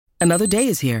Another day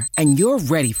is here, and you're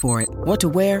ready for it. What to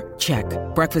wear? Check.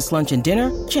 Breakfast, lunch, and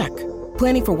dinner? Check.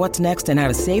 Planning for what's next and how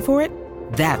to save for it?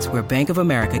 That's where Bank of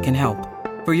America can help.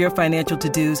 For your financial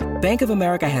to-dos, Bank of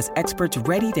America has experts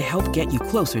ready to help get you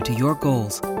closer to your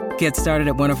goals. Get started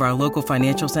at one of our local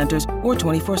financial centers or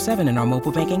 24/7 in our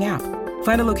mobile banking app.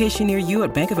 Find a location near you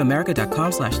at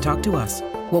bankofamerica.com/talktous.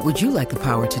 What would you like the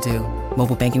power to do?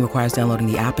 Mobile banking requires downloading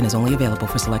the app and is only available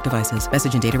for select devices.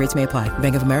 Message and data rates may apply.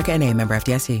 Bank of America N.A., member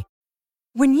FDIC.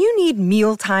 When you need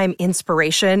mealtime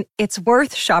inspiration, it's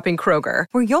worth shopping Kroger,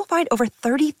 where you'll find over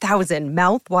 30,000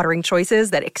 mouth-watering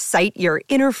choices that excite your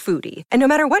inner foodie. And no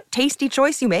matter what tasty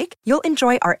choice you make, you'll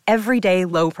enjoy our everyday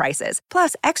low prices,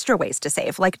 plus extra ways to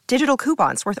save, like digital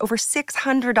coupons worth over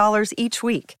 $600 each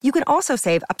week. You can also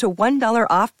save up to $1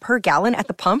 off per gallon at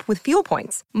the pump with fuel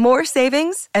points. More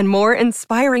savings and more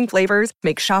inspiring flavors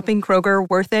make shopping Kroger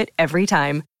worth it every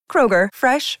time. Kroger,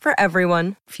 fresh for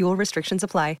everyone. Fuel restrictions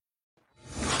apply.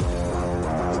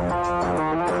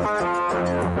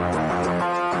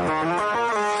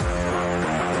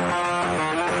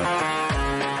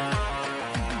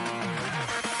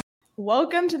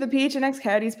 Welcome to the PHNX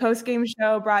Coyotes post-game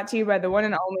show, brought to you by the one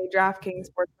and only DraftKings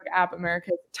Sportsbook app,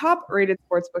 America's top-rated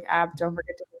sportsbook app. Don't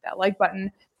forget to hit that like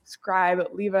button, subscribe,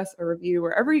 leave us a review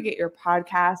wherever you get your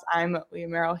podcasts. I'm Leah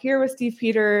Merrill here with Steve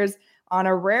Peters on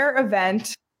a rare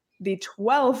event, the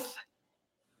 12th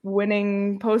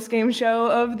winning post-game show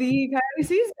of the Coyote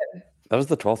season. That was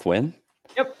the 12th win?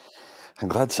 Yep. I'm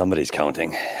glad somebody's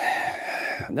counting.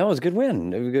 No, it was a good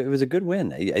win. It was a good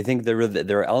win. I think there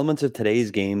are elements of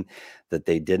today's game that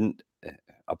they didn't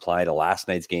apply to last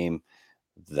night's game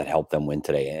that helped them win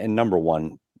today. And number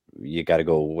one, you got to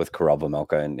go with Karel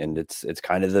Vejmelka, and it's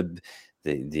kind of the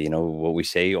you know what we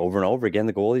say over and over again.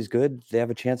 The goalie's good; they have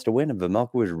a chance to win. And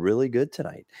Vejmelka was really good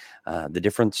tonight. The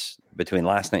difference between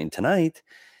last night and tonight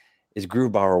is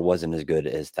Grubauer wasn't as good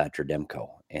as Thatcher Demko.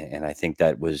 And I think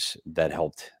that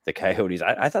helped the Coyotes.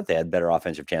 I thought they had better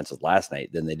offensive chances last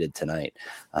night than they did tonight.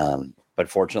 But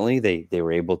fortunately, they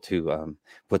were able to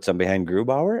put some behind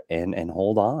Grubauer and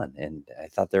hold on. And I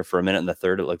thought there for a minute in the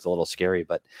third, it looked a little scary,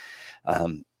 but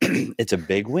it's a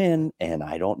big win. And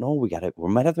I don't know, we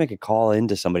might have to make a call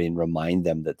into somebody and remind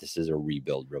them that this is a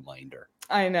rebuild reminder.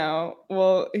 I know.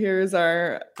 Well, here's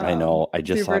our I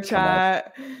just saw super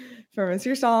chat from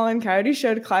Mr. Stalin. Coyote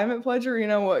showed Climate Pledge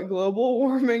Arena what global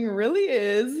warming really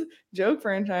is. Joke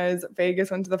franchise.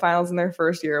 Vegas went to the finals in their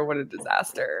first year. What a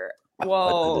disaster.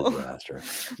 Well, what a disaster.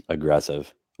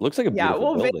 Aggressive. Looks like a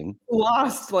beautiful building. Vegas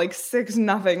lost like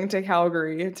 6-0 to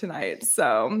Calgary tonight.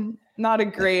 So not a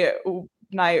great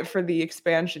night for the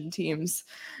expansion teams.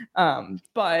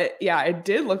 But yeah, it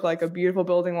did look like a beautiful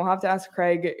building. We'll have to ask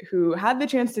Craig, who had the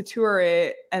chance to tour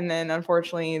it, and then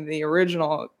unfortunately the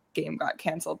original game got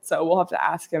canceled. So we'll have to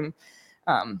ask him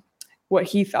what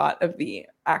he thought of the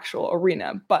actual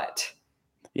arena. But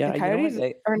yeah, the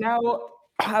Coyotes are now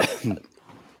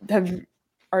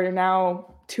are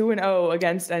now 2-0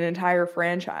 against an entire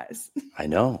franchise. I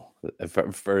know,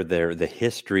 for the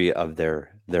history of their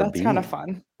That's being. kind of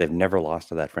fun. They've never lost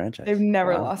to that franchise. They've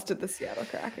never lost to the Seattle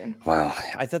Kraken. Wow.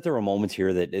 I thought there were moments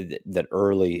here that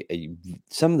early,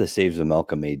 some of the saves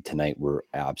Vejmelka made tonight were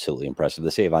absolutely impressive.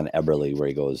 The save on Eberle where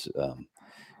he goes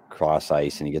cross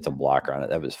ice and he gets a blocker on it,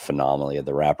 that was phenomenal. He had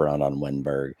the wraparound on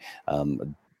Wenberg.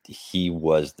 He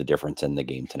was the difference in the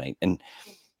game tonight. And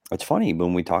it's funny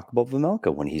when we talk about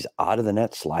Vejmelka, when he's out of the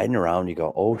net sliding around, you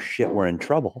go, oh shit, we're in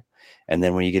trouble. And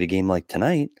then when you get a game like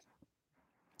tonight,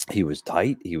 he was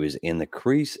tight. He was in the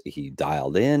crease. He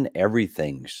dialed in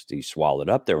everything. He swallowed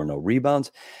up. There were no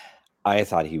rebounds. I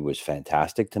thought he was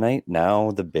fantastic tonight.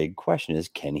 Now the big question is,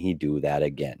 can he do that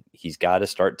again? He's got to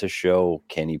start to show,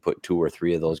 can he put 2 or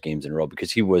 3 of those games in a row?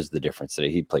 Because he was the difference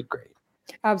today. He played great.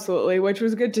 Absolutely, which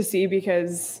was good to see,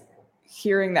 because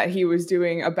hearing that he was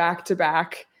doing a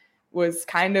back-to-back was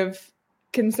kind of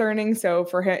concerning. So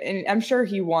for him, and I'm sure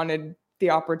he wanted the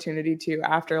opportunity to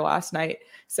after last night.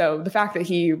 So the fact that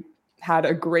he had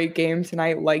a great game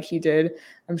tonight like he did,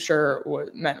 I'm sure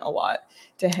meant a lot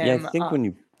to him. Yeah, I think when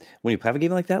you have a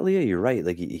game like that, Leah, you're right.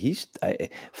 Like he's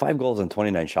 5 goals and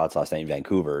 29 shots last night in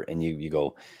Vancouver, and you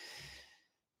go,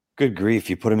 good grief,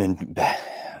 you put him in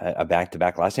a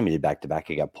back-to-back. Last time he did back-to-back,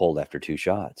 he got pulled after 2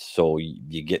 shots. So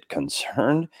you get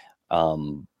concerned.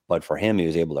 But for him, he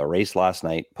was able to erase last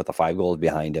night, put the 5 goals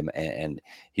behind him, and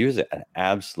he was an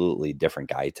absolutely different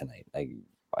guy tonight.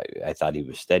 I thought he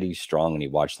was steady, strong, and he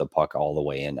watched the puck all the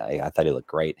way in. I thought he looked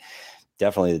great.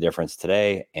 Definitely the difference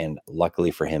today, and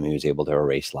luckily for him, he was able to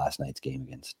erase last night's game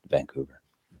against Vancouver.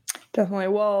 Definitely.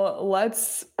 Well,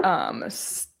 let's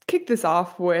kick this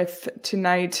off with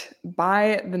tonight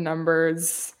by the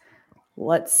numbers.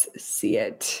 Let's see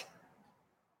it.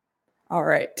 All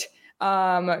right.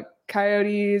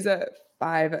 Coyotes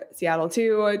 5, Seattle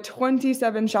 2.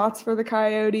 27 shots for the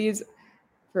Coyotes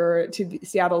to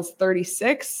Seattle's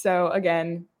 36. So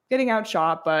again, getting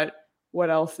outshot, but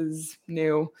what else is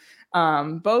new?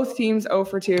 Both teams 0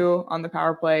 for 2 on the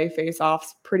power play.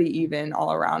 Face-offs pretty even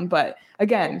all around. But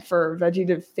again, for Veggie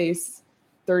to face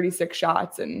 36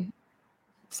 shots and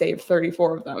save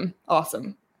 34 of them,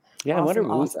 awesome. Yeah, awesome,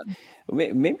 I wonder. Awesome.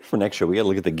 Maybe for next year, we got to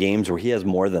look at the games where he has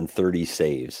more than 30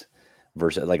 saves.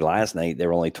 Versus like last night, there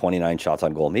were only 29 shots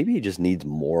on goal. Maybe he just needs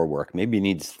more work. Maybe he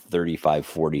needs 35,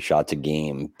 40 shots a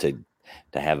game to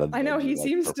have a. I know he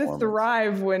seems to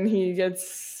thrive when he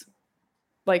gets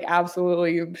like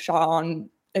absolutely shot on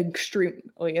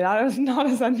extremely. That is not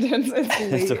a sentence.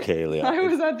 It's okay, Leah. I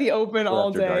was at the open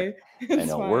all day. I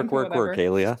know. Work, hey,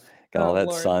 Leah. Got all that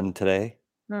Lord. Sun today.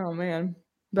 Oh man,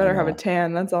 better have a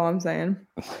tan. That's all I'm saying.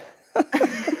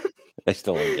 I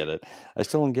still don't get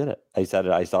it. I said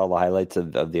it. I saw the highlights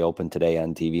of the Open today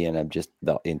on TV, and I'm just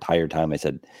the entire time I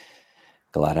said,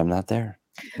 "Glad I'm not there."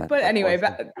 But anyway,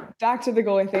 back to the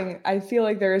goalie thing. I feel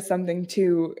like there is something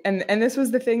to, and this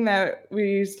was the thing that we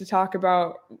used to talk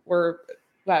about, where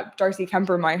that Darcy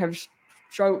Kemper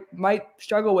might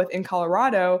struggle with in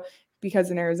Colorado, because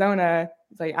in Arizona,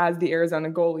 it's like as the Arizona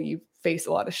goalie, you face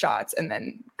a lot of shots, and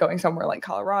then going somewhere like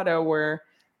Colorado, where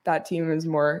that team is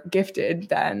more gifted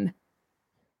than.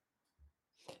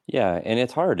 Yeah, and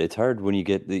it's hard. It's hard when you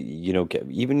get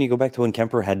even you go back to when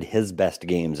Kemper had his best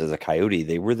games as a Coyote.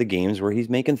 They were the games where he's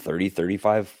making 30,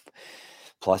 35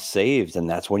 plus saves, and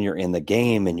that's when you're in the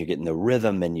game and you're getting the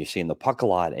rhythm and you're seeing the puck a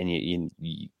lot, and you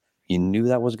knew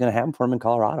that was going to happen for him in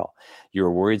Colorado. You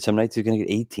were worried some nights he's going to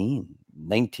get 18,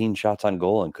 19 shots on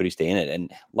goal, and could he stay in it?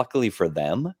 And luckily for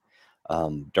them,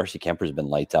 Darcy Kemper's been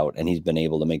lights out, and he's been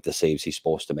able to make the saves he's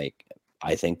supposed to make.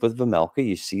 I think with Vejmelka,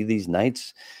 you see these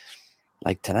nights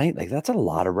like tonight, like that's a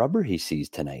lot of rubber he sees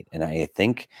tonight. And I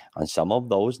think on some of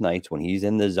those nights when he's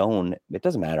in the zone, it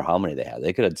doesn't matter how many they have.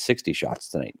 They could have 60 shots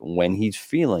tonight. When he's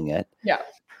feeling it,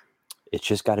 it's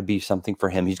just got to be something for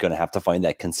him. He's going to have to find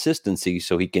that consistency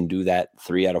so he can do that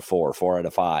 3 out of 4, 4 out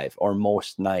of 5, or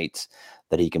most nights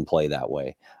that he can play that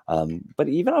way. But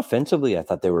even offensively, I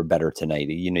thought they were better tonight.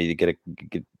 You get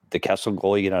the Kessel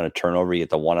goal, you get on a turnover, you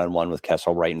get the one-on-one with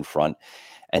Kessel right in front.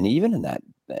 And even in that,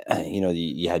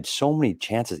 you had so many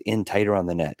chances in tight around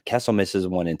the net. Kessel misses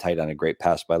one in tight on a great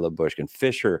pass by Lyubushkin.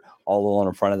 Fisher all alone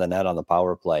in front of the net on the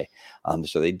power play.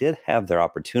 So they did have their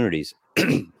opportunities.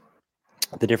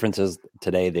 The difference is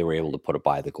today they were able to put it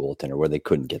by the goaltender, where they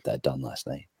couldn't get that done last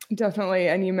night. Definitely.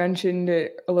 And you mentioned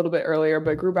it a little bit earlier,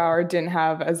 but Grubauer didn't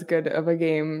have as good of a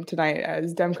game tonight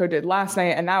as Demko did last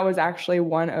night. And that was actually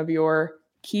one of your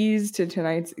keys to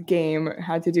tonight's game,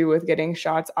 had to do with getting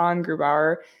shots on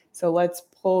Grubauer. So let's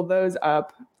pull those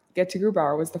up. Get to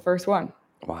Grubauer was the first one.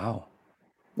 Wow.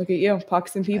 Look at you.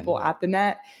 Pucks and people at the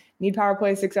net. Need power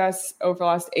play success over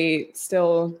last 8.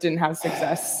 Still didn't have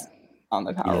success on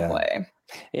the power play.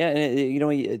 Yeah.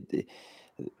 And,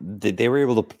 they were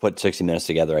able to put 60 minutes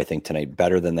together, I think, tonight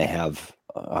better than they have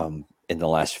in the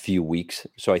last few weeks.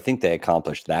 So I think they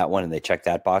accomplished that one and they checked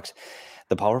that box.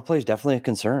 The power play is definitely a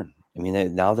concern. I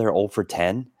mean, now they're 0 for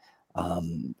 10.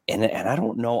 And I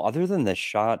don't know, other than the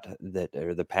shot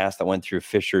or the pass that went through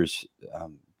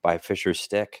by Fisher's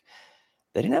stick,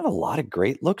 they didn't have a lot of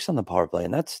great looks on the power play.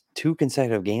 And that's 2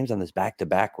 consecutive games on this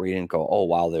back-to-back where you didn't go, oh,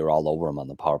 wow, they were all over him on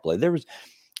the power play. There was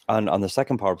on the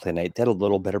second power play night, they had a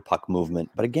little better puck movement.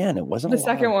 But again, it wasn't the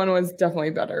second one was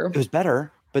definitely better. It was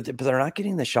better. But they're not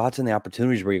getting the shots and the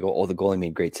opportunities where you go, oh, the goalie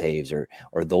made great saves or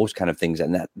those kind of things.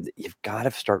 And that you've got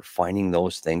to start finding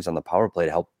those things on the power play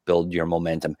to help build your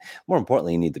momentum. More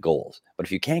importantly, you need the goals. But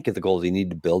if you can't get the goals, you need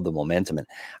to build the momentum. And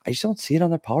I just don't see it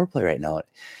on the power play right now.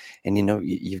 And,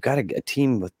 you've got a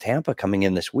team with Tampa coming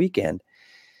in this weekend.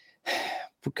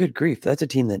 But good grief, that's a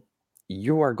team that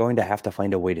you are going to have to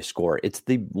find a way to score. It's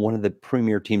one of the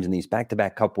premier teams in these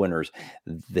back-to-back cup winners.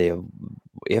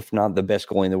 If not the best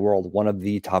goalie in the world, one of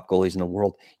the top goalies in the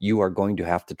world. You are going to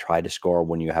have to try to score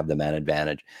when you have the man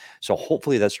advantage. So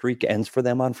hopefully that streak ends for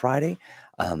them on Friday.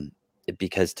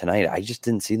 Because tonight I just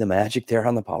didn't see the magic there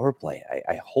on the power play.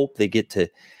 I hope they get to,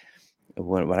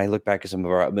 when I look back at some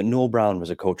of but Noel Brown was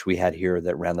a coach we had here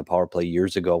that ran the power play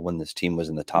years ago when this team was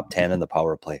in the top 10 in the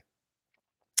power play.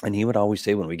 And he would always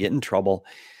say, when we get in trouble,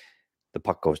 the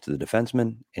puck goes to the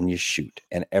defenseman and you shoot.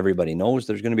 And everybody knows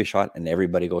there's going to be a shot and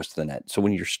everybody goes to the net. So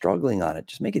when you're struggling on it,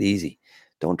 just make it easy.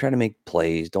 Don't try to make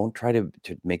plays. Don't try to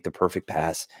make the perfect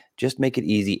pass. Just make it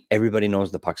easy. Everybody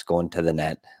knows the puck's going to the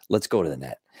net. Let's go to the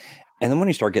net. And then when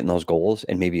you start getting those goals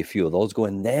and maybe a few of those go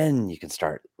in, then you can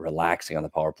start relaxing on the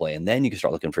power play. And then you can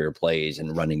start looking for your plays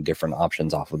and running different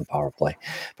options off of the power play.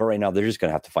 But right now, they're just going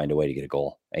to have to find a way to get a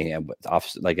goal. And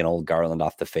off, like an old Garland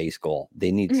off the face goal,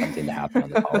 they need something to happen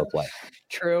on the power play.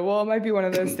 True. Well, it might be one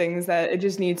of those things that it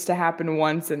just needs to happen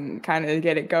once and kind of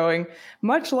get it going.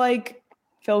 Much like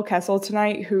Phil Kessel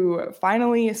tonight, who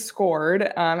finally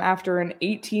scored after an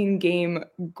 18-game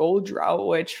goal drought,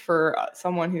 which for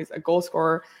someone who's a goal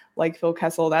scorer like Phil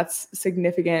Kessel, that's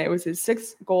significant. It was his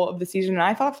 6th goal of the season, and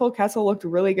I thought Phil Kessel looked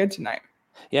really good tonight.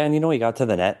 Yeah, and he got to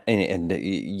the net, and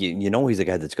he's a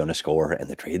guy that's going to score, and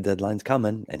the trade deadline's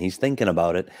coming, and he's thinking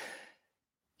about it.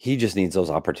 He just needs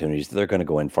those opportunities. They're going to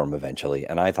go in for him eventually.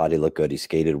 And I thought he looked good. He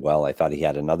skated well. I thought he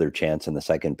had another chance in the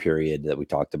second period that we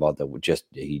talked about that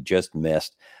he just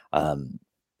missed.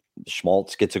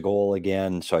 Schmaltz gets a goal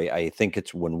again. So I think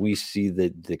it's when we see the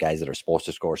guys that are supposed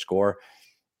to score.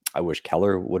 I wish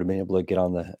Keller would have been able to get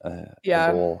on the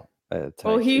goal.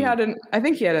 Well, I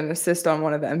think he had an assist on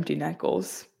one of the empty net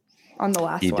goals on the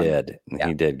last one.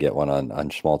 He did get one on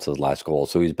Schmaltz's last goal.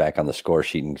 So he's back on the score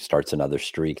sheet and starts another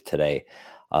streak today.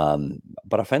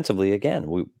 But offensively,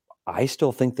 again, I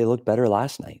still think they looked better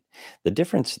last night.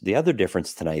 The other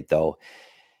difference tonight, though,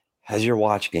 as you're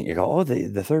watching it, you go, oh,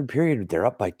 the third period, they're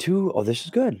up by 2. Oh, this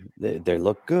is good. They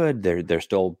look good. They're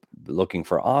still looking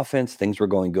for offense. Things were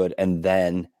going good. And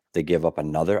then they give up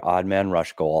another odd man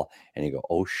rush goal. And you go,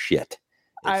 oh, shit.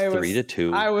 It's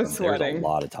 3-2. I was sweating. There's a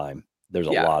lot of time.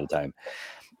 Lot of time.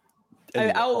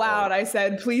 And out loud, I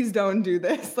said, please don't do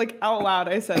this. Like out loud,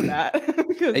 I said that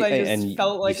because I just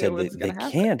felt like it was going to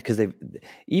happen. They can't because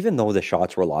even though the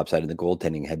shots were lopsided and the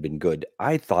goaltending had been good,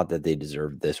 I thought that they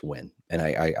deserved this win. And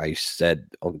I said,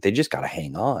 oh, they just got to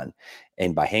hang on.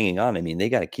 And by hanging on, I mean, they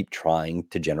got to keep trying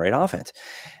to generate offense.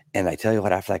 And I tell you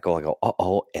what, after that goal, I go,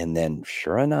 uh-oh. And then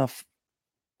sure enough,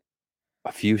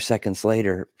 a few seconds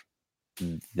later,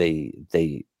 they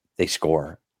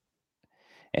score.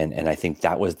 And I think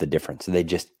that was the difference. They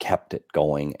just kept it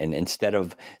going. And instead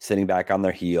of sitting back on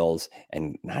their heels,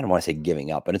 and I don't want to say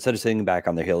giving up, but instead of sitting back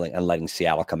on their heel and letting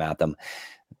Seattle come at them,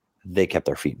 they kept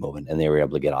their feet moving and they were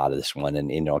able to get out of this one.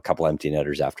 And, a couple empty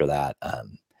netters after that.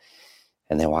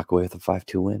 And they walk away with a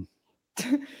 5-2 win.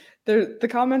 The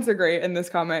comments are great. And this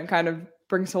comment kind of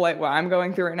brings to light what I'm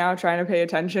going through right now, trying to pay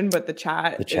attention. But the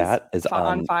chat is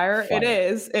on fire. It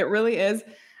is. It really is.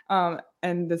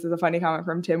 And this is a funny comment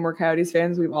from Tim. We're Coyotes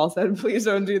fans. We've all said, please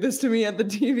don't do this to me at the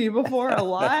TV before a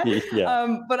lot.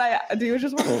 Yeah. But I do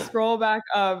just want to scroll back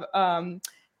of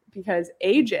because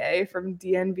AJ from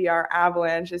DNVR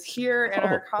Avalanche is here in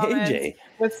our comments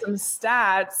with some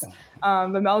stats.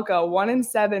 Vemelka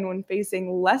 1-7 when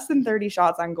facing less than 30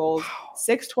 shots on goals,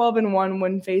 6-12-1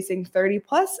 when facing 30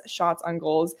 plus shots on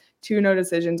goals, 2 no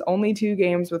decisions, only 2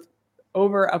 games with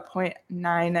over a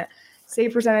 .9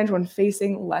 save percentage when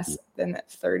facing less than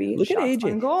 30 shots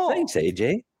on goal. Thanks,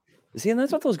 AJ. See, and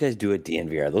that's what those guys do at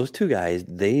DNVR. Those 2 guys,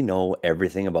 they know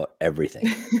everything about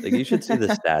everything. Like you should see the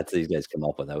stats these guys come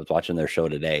up with. I was watching their show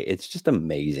today. It's just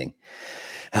amazing.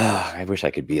 I wish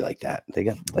I could be like that. They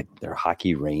got like they're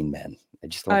hockey rain men. I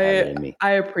just don't have it in me.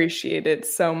 I appreciate it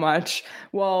so much.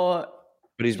 Well,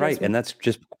 but he's right, and that's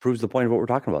just proves the point of what we're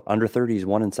talking about. Under 30 is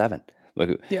 1-7.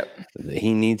 Like,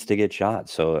 he needs to get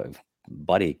shots. So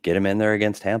buddy, get him in there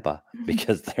against Tampa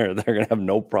because they're going to have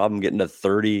no problem getting to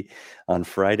 30 on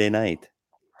Friday night.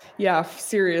 Yeah,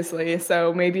 seriously.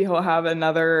 So maybe he'll have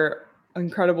another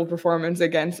incredible performance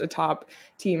against a top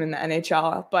team in the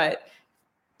NHL. But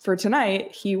for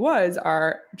tonight, he was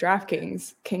our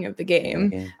DraftKings king of the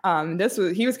game.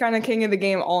 He was kind of king of the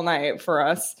game all night for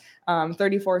us.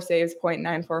 34 saves,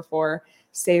 .944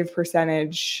 save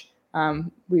percentage.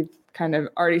 We've kind of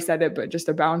already said it, but just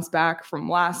a bounce back from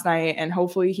last night. And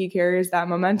hopefully he carries that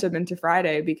momentum into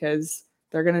Friday because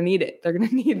they're going to need it. They're going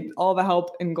to need all the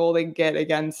help and goal they get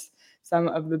against some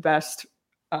of the best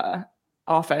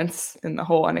offense in the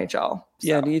whole NHL. So.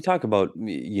 Yeah, and you talk about,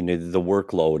 the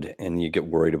workload and you get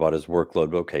worried about his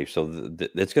workload. Okay, so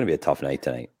it's going to be a tough night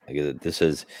tonight. Like, this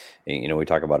is, we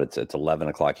talk about it's 11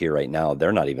 o'clock here right now.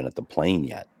 They're not even at the plane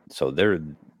yet. So they're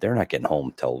not getting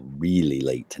home till really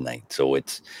late tonight. So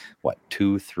it's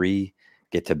 2, 3,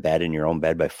 get to bed in your own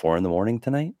bed by 4 a.m.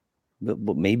 tonight,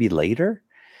 but maybe later.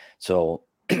 So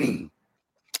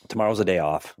tomorrow's a day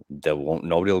off.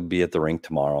 Nobody will be at the rink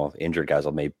tomorrow. Injured guys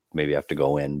will maybe have to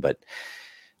go in, but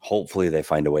hopefully they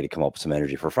find a way to come up with some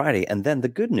energy for Friday. And then the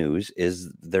good news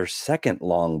is their second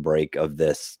long break of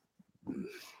this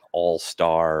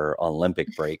all-star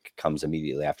Olympic break comes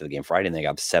immediately after the game Friday, and they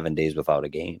got 7 days without a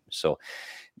game. So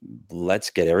let's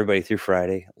get everybody through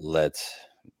Friday. Let's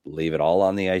leave it all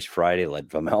on the ice Friday, let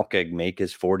Vejmelka make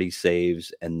his 40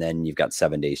 saves, and then you've got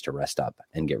 7 days to rest up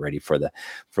and get ready for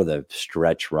the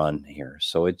stretch run here.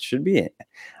 So it should be,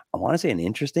 I want to say, an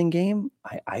interesting game.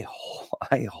 I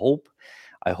hope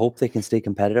they can stay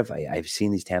competitive. I've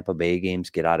seen these Tampa Bay games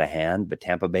get out of hand, but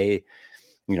Tampa Bay,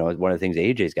 one of the things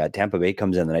AJ's got, Tampa Bay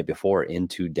comes in the night before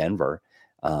into Denver,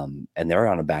 and they're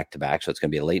on a back-to-back, so it's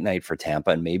going to be a late night for Tampa,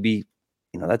 and maybe,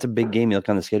 that's a big game. You look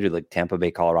on the schedule, like Tampa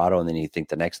Bay, Colorado, and then you think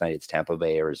the next night it's Tampa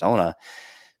Bay, Arizona.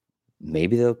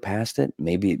 Maybe they'll pass it.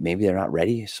 Maybe they're not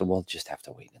ready, so we'll just have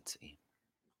to wait and see.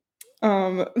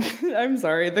 I'm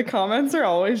sorry. The comments are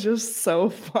always just so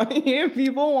funny.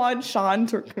 People want Sean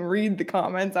to read the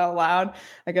comments out loud.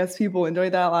 I guess people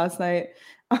enjoyed that last night.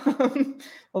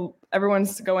 Well,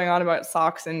 everyone's going on about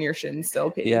socks and your shins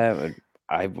still, Pete. Yeah,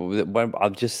 I'll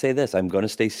just say this. I'm going to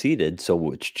stay seated,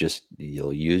 so it's just,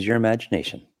 you'll use your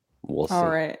imagination. We'll see. All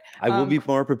right. I will be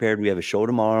more prepared. We have a show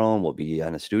tomorrow, and we'll be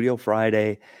on a studio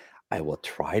Friday. I will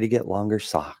try to get longer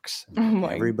socks. Oh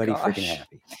my Everybody gosh. freaking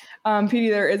happy. Petey,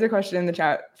 there is a question in the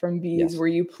chat from Bees. Yes. Were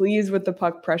you pleased with the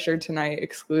puck pressure tonight,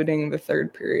 excluding the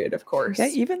third period, of course? Yeah,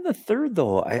 even the third,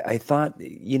 though, I thought,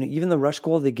 even the rush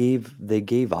goal they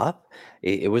gave up,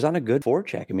 it was on a good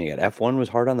forecheck. I mean, F1 was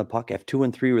hard on the puck. F2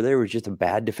 and 3 were there. It was just a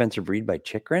bad defensive read by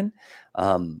Chychrun.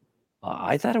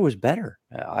 I thought it was better.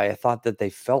 I thought that they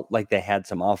felt like they had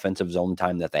some offensive zone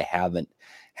time that they haven't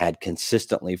had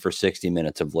consistently for 60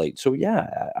 minutes of late. So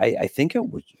yeah, I think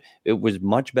it was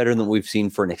much better than we've seen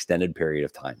for an extended period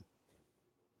of time.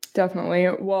 Definitely.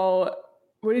 Well,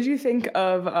 what did you think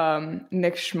of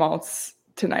Nick Schmaltz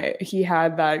tonight? He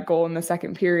had that goal in the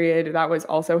second period. That was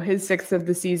also his 6th of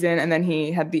the season, and then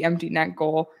he had the empty net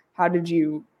goal. How did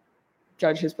you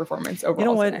judge his performance overall? You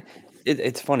know what?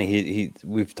 It's funny.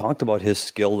 We've talked about his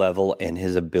skill level and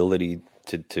his ability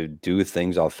to do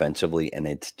things offensively, and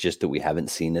it's just that we haven't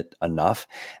seen it enough.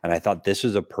 And I thought this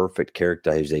is a perfect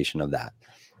characterization of that.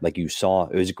 Like you saw,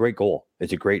 it was a great goal.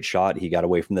 It's a great shot. He got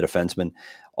away from the defenseman,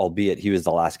 albeit he was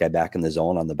the last guy back in the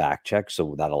zone on the back check,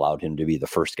 so that allowed him to be the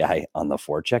first guy on the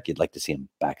forecheck. You'd like to see him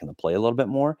back in the play a little bit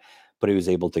more, but he was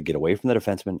able to get away from the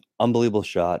defenseman. Unbelievable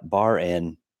shot, bar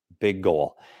in, big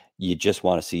goal. You just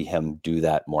want to see him do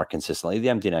that more consistently. The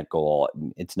empty net goal,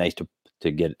 it's nice to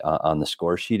get on the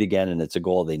score sheet again, and it's a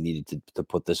goal they needed to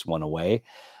put this one away.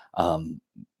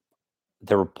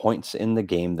 There were points in the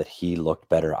game that he looked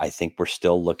better. I think we're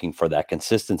still looking for that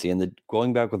consistency. And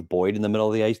going back with Boyd in the middle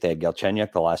of the ice, they had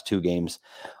Galchenyuk the last 2 games,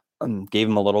 gave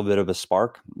him a little bit of a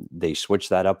spark. They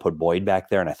switched that up, put Boyd back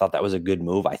there, and I thought that was a good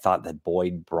move. I thought that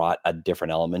Boyd brought a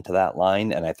different element to that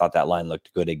line, and I thought that line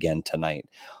looked good again tonight,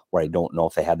 where I don't know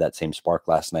if they had that same spark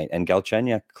last night. And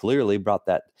Galchenyuk clearly brought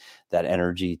that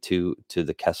energy to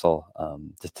the Kessel,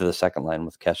 to the second line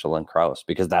with Kessel and Krause,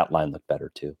 because that line looked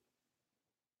better too.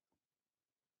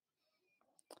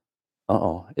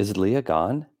 Uh-oh, is Leah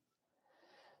gone?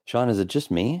 Sean, is it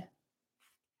just me?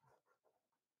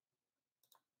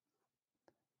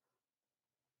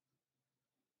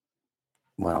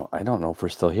 Well, I don't know if we're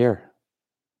still here.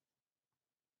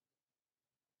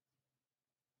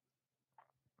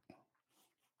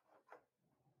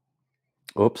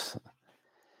 Oops.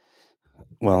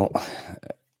 Well,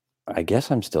 I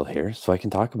guess I'm still here, so I can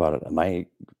talk about it.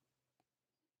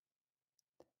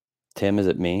 Tim, is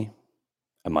it me?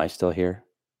 Am I still here?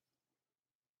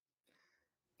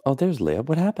 Oh, there's Leah.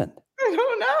 What happened? I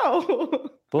don't know.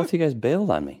 Both of you guys bailed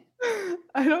on me.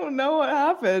 I don't know what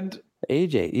happened.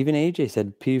 Even AJ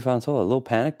said P found solo, a little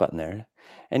panic button there.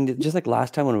 And just like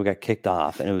last time when we got kicked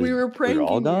off and it was we were pranking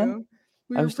all gone.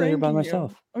 I was still here by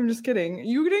myself. I'm just kidding.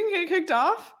 You didn't get kicked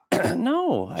off?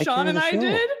 No, Sean and I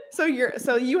did. So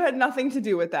you had nothing to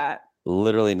do with that.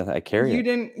 Literally nothing. I carry it.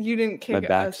 You didn't kick my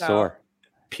back us sore. out.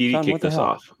 Petey kicked us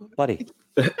off, buddy.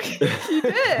 You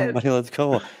did. Buddy, let's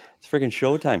go. It's freaking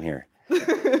showtime here.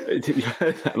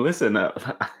 Listen,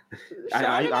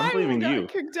 I'm blaming you.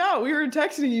 Kicked out. We were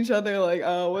texting each other like,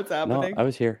 "Oh, what's happening?" No, I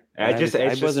was here. I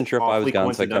wasn't sure if I was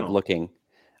gone, so I kept looking.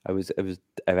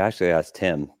 I've actually asked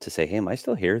Tim to say, "Hey, am I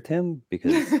still here, Tim?"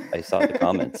 Because I saw the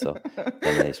comments. So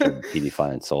then they started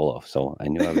PD solo, so I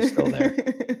knew I was still there.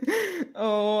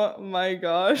 Oh my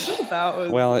gosh, that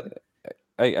was well.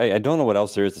 I don't know what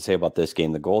else there is to say about this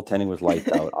game. The goaltending was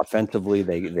lights out. Offensively,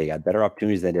 they had better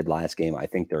opportunities than they did last game. I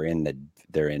think they're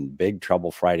in big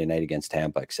trouble Friday night against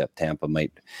Tampa. Except Tampa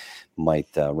might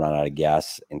run out of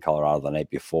gas in Colorado the night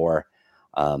before.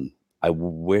 I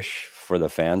wish for the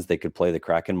fans they could play the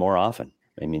Kraken more often.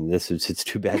 I mean, it's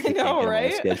too bad they can't get on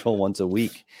the schedule once a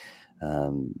week.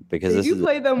 Because they do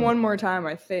play them one more time,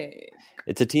 I think.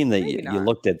 It's a team that you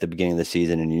looked at the beginning of the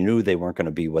season and you knew they weren't going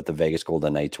to be what the Vegas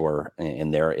Golden Knights were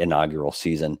in their inaugural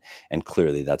season. And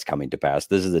clearly that's coming to pass.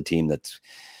 This is a team that's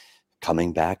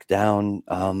coming back down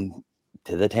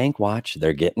to the tank watch.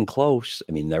 They're getting close.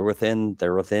 I mean, they're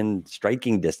within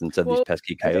striking distance of these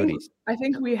pesky Coyotes. I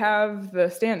think we have the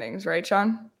standings, right,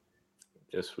 Sean?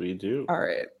 Yes, we do. All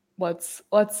right. Let's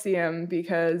see them,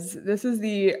 because this is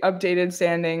the updated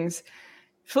standings,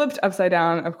 flipped upside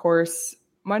down, of course.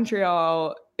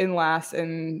 Montreal in last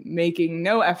and making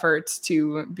no efforts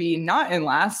to be not in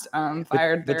last.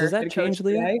 Fired their does that head change, coach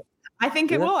Leah? today. I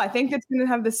think it will. I think it's going to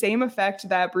have the same effect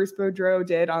that Bruce Boudreau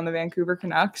did on the Vancouver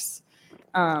Canucks.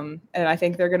 And I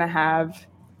think they're going to have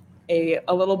a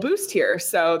little boost here.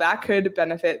 So that could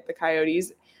benefit the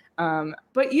Coyotes.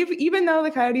 But even though the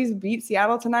Coyotes beat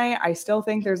Seattle tonight, I still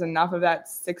think there's enough of that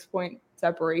 6-point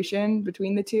separation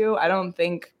between the two. I don't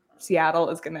think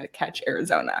Seattle is going to catch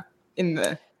Arizona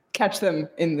catch them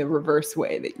in the reverse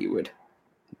way that you would.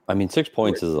 I mean, 6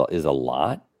 points is a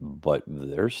lot, but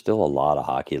there's still a lot of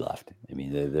hockey left. I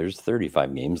mean, there's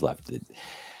 35 games left.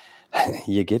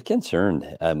 You get concerned.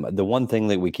 The one thing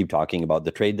that we keep talking about,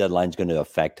 the trade deadline is going to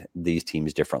affect these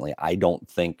teams differently. I don't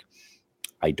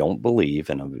believe,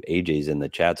 and AJ's in the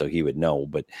chat, so he would know,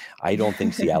 but I don't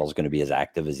think Seattle's going to be as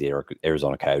active as the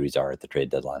Arizona Coyotes are at the trade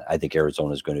deadline. I think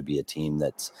Arizona is going to be a team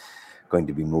that's going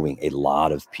to be moving a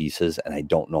lot of pieces, and I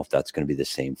don't know if that's going to be the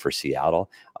same for Seattle.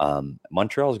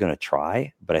 Montreal is going to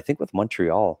try, but I think with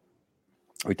Montreal,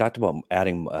 we talked about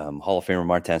adding Hall of Famer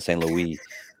Martin St. Louis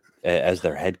as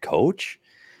their head coach.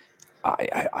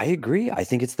 I agree. I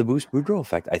think it's the Bruce Boudreau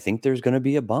effect. I think there's going to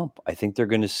be a bump. I think they're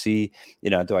going to see,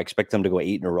 do I expect them to go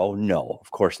 8 in a row? No,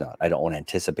 of course not. I don't want to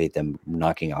anticipate them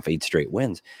knocking off 8 straight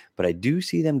wins, but I do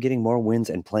see them getting more wins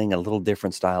and playing a little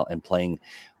different style and playing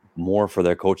more for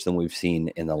their coach than we've seen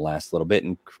in the last little bit.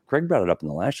 And Craig brought it up in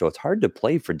the last show. It's hard to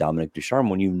play for Dominic Ducharme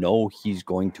when you know he's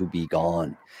going to be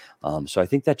gone. So I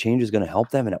think that change is going to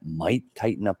help them, and it might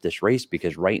tighten up this race,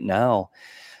 because right now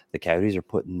the Coyotes are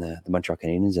putting the Montreal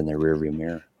Canadiens in their rearview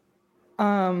mirror.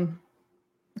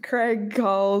 Craig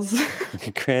calls.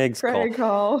 Craig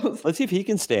calls. Let's see if he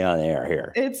can stay on air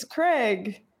here. It's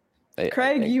Craig.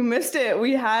 Craig, you missed it.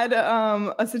 We had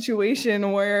a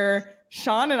situation where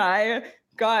Sean and I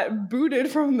got booted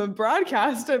from the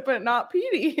broadcast, but not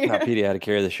Petey. Not Petey had to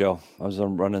carry the show. I was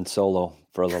running solo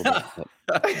for a little bit.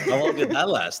 How long did that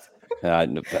last? I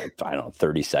don't know,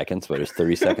 30 seconds, but it's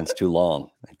 30 seconds too long.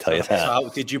 I tell you that. So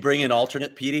did you bring an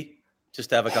alternate, Petey, just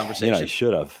to have a conversation? I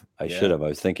should have. I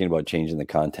was thinking about changing the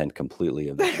content completely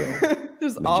of the show.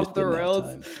 Just off the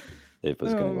rails. It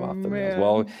was going to go off the rails.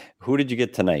 Well, who did you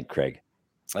get tonight, Craig?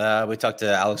 We talked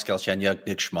to Alex Galchenyuk,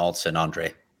 Nick Schmaltz, and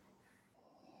Andre.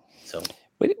 So.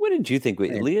 What did you think?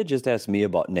 Leah just asked me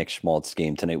about Nick Schmaltz's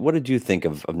game tonight. What did you think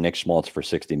of Nick Schmaltz for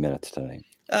 60 minutes tonight?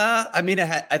 I mean,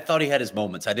 I thought he had his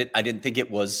moments. I didn't think it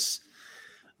was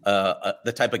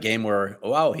the type of game where,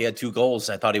 wow, he had 2 goals.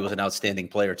 I thought he was an outstanding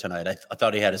player tonight. I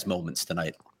thought he had his moments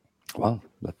tonight. Well,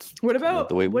 that's what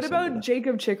about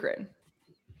Jacob Chychrun?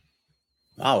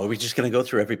 Wow, are we just going to go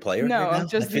through every player? No, right now?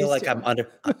 just I feel like I'm under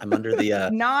the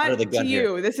not under the gun to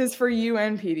you. here. This is for you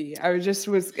and Petey.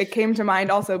 It came to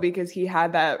mind also because he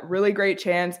had that really great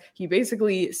chance. He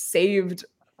basically saved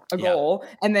a goal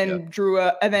and then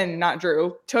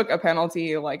took a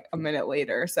penalty like a minute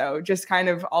later. So just kind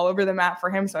of all over the map for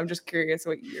him. So I'm just curious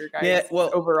what your guys'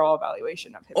 overall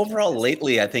evaluation of him. Overall,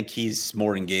 lately, I think he's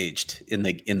more engaged in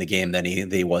the game than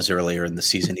he was earlier in the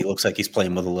season. He looks like he's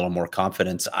playing with a little more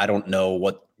confidence. I don't know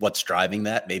what's driving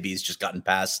that. Maybe he's just gotten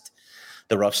past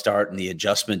the rough start and the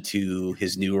adjustment to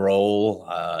his new role,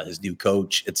 his new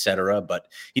coach, etc. But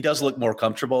he does look more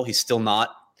comfortable. He's still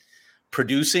not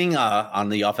producing on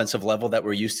the offensive level that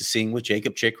we're used to seeing with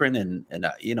Jacob Chychrun. And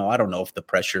I don't know if the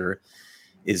pressure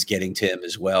is getting to him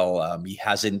as well. He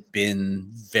hasn't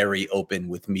been very open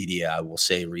with media, I will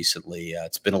say, recently.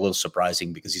 It's been a little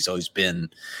surprising because he's always been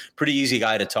a pretty easy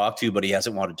guy to talk to, but he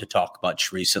hasn't wanted to talk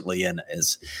much recently and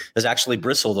has actually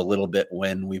bristled a little bit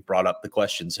when we brought up the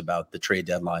questions about the trade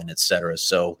deadline, et cetera.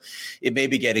 So it may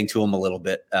be getting to him a little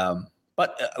bit.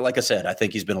 But like I said, I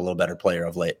think he's been a little better player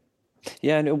of late.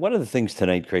 Yeah, and one of the things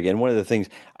tonight, Craig, and one of the things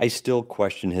I still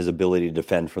question his ability to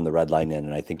defend from the red line in.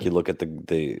 And I think you look at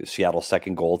the Seattle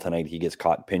second goal tonight, he gets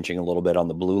caught pinching a little bit on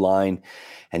the blue line,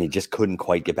 and he just couldn't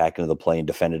quite get back into the play and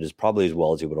defend it probably as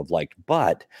well as he would have liked.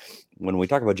 But when we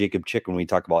talk about Jacob Chychrun, we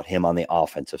talk about him on the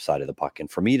offensive side of the puck. And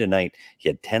for me tonight, he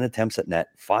had 10 attempts at net,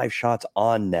 5 shots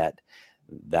on net.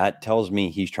 that tells me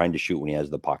he's trying to shoot when he has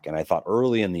the puck. And I thought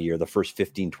early in the year, the first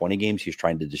 15, 20 games, he's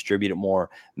trying to distribute it more,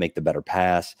 make the better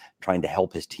pass, trying to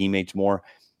help his teammates more.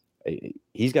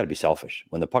 He's got to be selfish.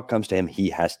 When the puck comes to him, he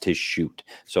has to shoot.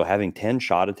 So having 10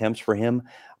 shot attempts for him,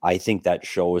 I think that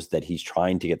shows that he's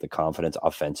trying to get the confidence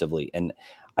offensively. And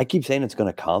I keep saying it's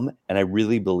going to come, and I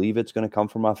really believe it's going to come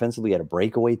from offensively. He had a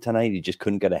breakaway tonight. He just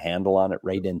couldn't get a handle on it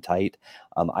right in tight.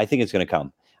 I think it's going to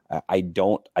come.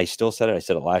 I still said it. I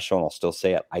said it last show, and I'll still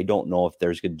say it. I don't know if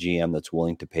there's a GM that's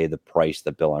willing to pay the price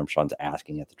that Bill Armstrong's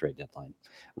asking at the trade deadline.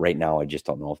 Right now, I just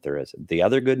don't know if there is. The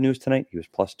other good news tonight, he was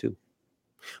 +2.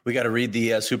 We got to read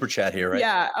the super chat here, right?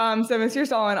 Yeah. So Mr.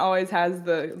 Solon always has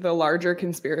the larger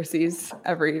conspiracies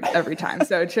every time.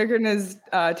 So Chikrin is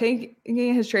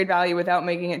taking his trade value without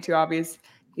making it too obvious.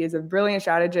 He is a brilliant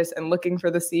strategist and looking for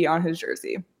the C on his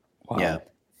jersey. Wow. Yeah.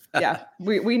 Yeah,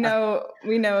 we know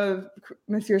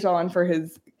Monsieur Solon for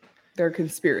their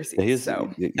conspiracies.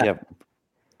 Yeah,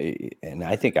 and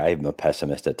I think I'm a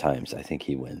pessimist at times. I think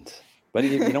he wins. But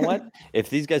you know what? If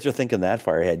these guys are thinking that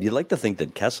far ahead, you'd like to think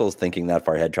that Kessel's thinking that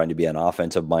far ahead, trying to be an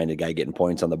offensive-minded guy, getting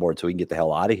points on the board so he can get the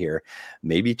hell out of here.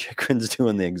 Maybe Chikrin's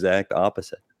doing the exact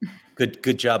opposite.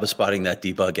 Good job of spotting that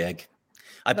debug egg.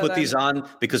 I put these on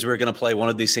because we were going to play one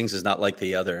of these things is not like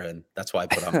the other, and that's why I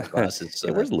put on my glasses. So.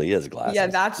 Yeah, where's Leah's glasses? Yeah,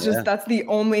 that's the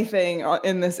only thing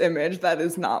in this image that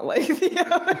is not like the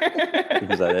other.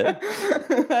 Is that it?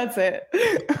 That's it.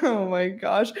 Oh my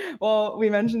gosh. Well, we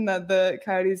mentioned that the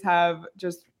Coyotes have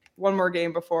just one more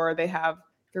game before they have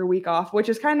their week off, which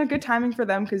is kind of good timing for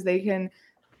them because they can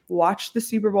watch the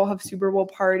Super Bowl, have Super Bowl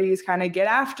parties, kind of get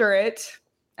after it,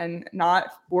 and not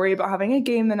worry about having a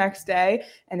game the next day.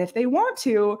 And if they want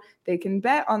to, they can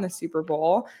bet on the Super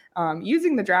Bowl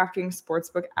using the DraftKings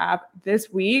Sportsbook app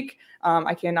this week.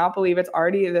 I cannot believe it's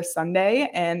already this Sunday.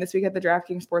 And this week at the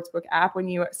DraftKings Sportsbook app, when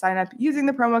you sign up using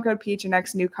the promo code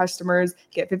PHNX, new customers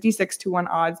get 56-1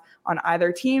 odds on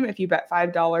either team. If you bet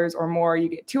 $5 or more, you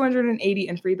get 280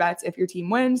 in free bets if your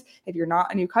team wins. If you're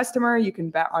not a new customer, you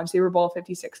can bet on Super Bowl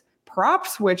 56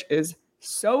 props, which is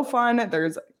so fun.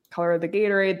 There's color of the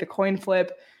Gatorade, the coin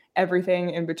flip,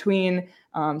 everything in between.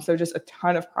 So just a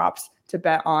ton of props to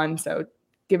bet on. So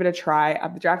give it a try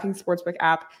at the DraftKings Sportsbook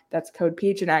app. That's code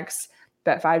PHNX.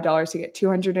 Bet $5 to get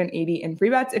 280 in free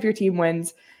bets if your team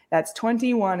wins. That's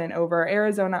 21 and over.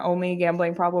 Arizona only.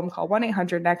 Gambling problem? Call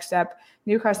 1-800-NEXT-STEP.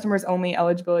 New customers only.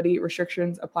 Eligibility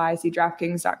restrictions apply. See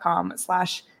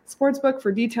DraftKings.com/sportsbook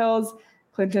for details.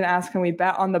 Clinton asked, can we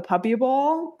bet on the Puppy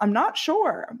Bowl? I'm not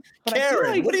sure. But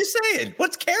Karen, what are you saying?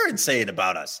 What's Karen saying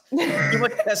about us? You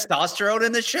want testosterone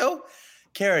in this show?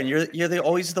 Karen, you're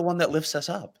always the one that lifts us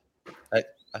up. I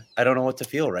don't know what to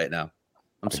feel right now.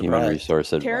 I'm surprised. Human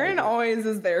resource advisor. Karen always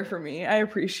is there for me. I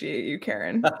appreciate you,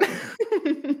 Karen.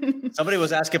 Somebody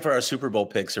was asking for our Super Bowl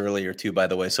picks earlier too, by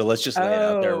the way. So let's just lay it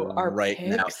out there right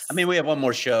picks. now. I mean, we have one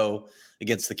more show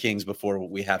against the Kings before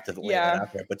we have to lay it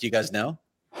out there. But do you guys know?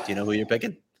 Do you know who you're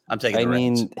picking? I'm taking the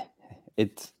Rams.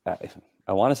 It's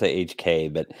I want to say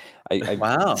HK, but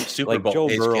wow, Super Bowl Joe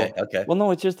HK. Burrow. Okay. Well,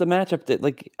 no, it's just the matchup that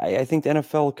I think the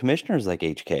NFL commissioners like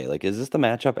HK. Like, is this the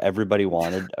matchup everybody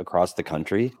wanted across the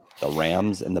country? The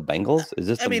Rams and the Bengals? Is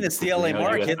this? It's the LA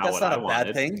market. That's not a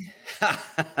bad thing.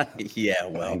 Yeah,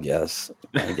 well, I guess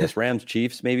Rams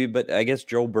Chiefs maybe, but I guess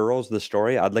Joe Burrow's the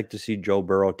story. I'd like to see Joe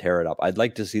Burrow tear it up. I'd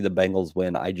like to see the Bengals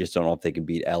win. I just don't know if they can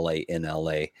beat LA in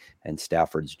LA, and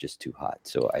Stafford's just too hot.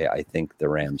 So I think the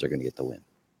Rams are going to get the win.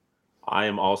 I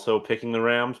am also picking the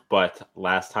Rams, but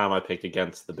last time I picked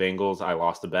against the Bengals, I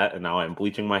lost a bet, and now I'm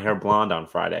bleaching my hair blonde on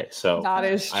Friday. So that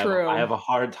is true. I have a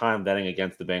hard time betting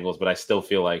against the Bengals, but I still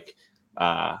feel like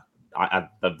the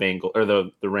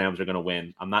Rams are going to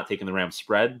win. I'm not taking the Rams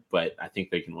spread, but I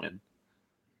think they can win.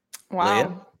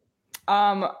 Wow.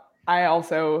 I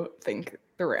also think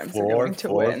the Rams are going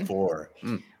to win.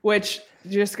 Which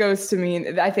just goes to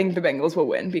mean I think the Bengals will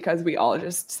win because we all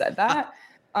just said that.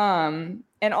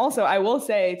 And also, I will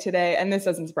say today, and this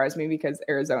doesn't surprise me because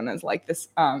Arizona is like this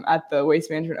at the Waste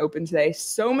Management Open today.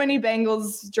 So many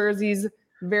Bengals jerseys,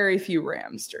 very few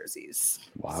Rams jerseys.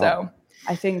 Wow. So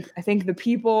I think the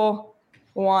people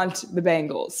want the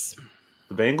Bengals.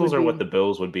 The Bengals are what the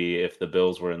Bills would be if the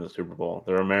Bills were in the Super Bowl.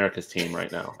 They're America's team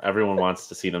right now. Everyone wants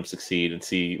to see them succeed and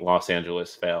see Los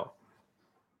Angeles fail.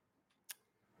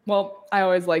 Well, I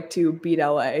always like to beat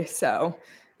LA, so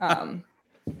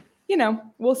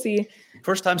we'll see.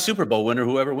 First time Super Bowl winner,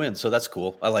 whoever wins. So that's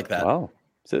cool. I like that. Wow.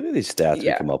 So look at these stats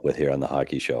we come up with here on the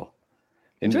hockey show.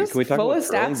 And just can we talk full about of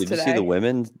curling? stats Did today. you see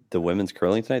the women's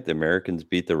curling tonight? The Americans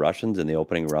beat the Russians in the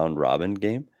opening round robin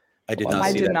game. I did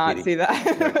not see that. I did not see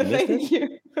that. Thank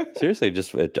you. Seriously,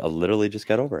 I literally just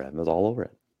got over it. I was all over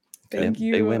it. Thank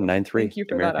you. They win 9-3. Thank you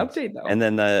for that update, though. And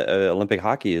then Olympic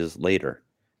hockey is later.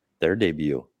 Their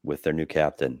debut with their new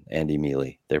captain, Andy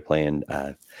Mealy. They're playing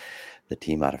the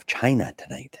team out of China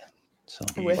tonight. So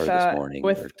with, or this morning or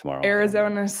with tomorrow.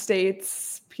 Arizona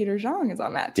State's Peter Zhang is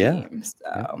on that team.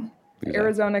 So exactly.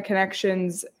 Arizona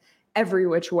connections every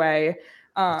which way.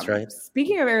 That's right.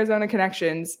 Speaking of Arizona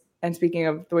connections and speaking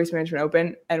of the Waste Management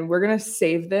Open, and we're going to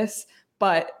save this,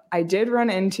 but I did run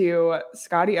into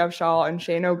Scotty Upshaw and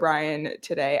Shane O'Brien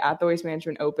today at the Waste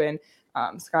Management Open.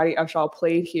 Scotty Upshaw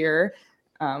played here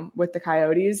with the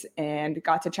Coyotes and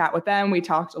got to chat with them. We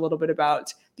talked a little bit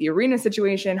about the arena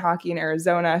situation, hockey in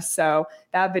Arizona. So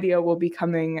that video will be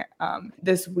coming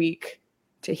this week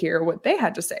to hear what they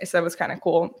had to say. So that was kind of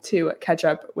cool to catch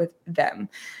up with them.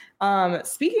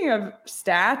 Speaking of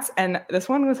stats, and this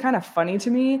one was kind of funny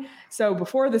to me. So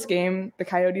before this game, the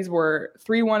Coyotes were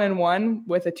 3-1-1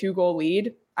 with a 2-goal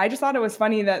lead. I just thought it was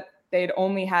funny that they'd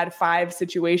only had 5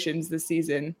 situations this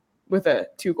season with a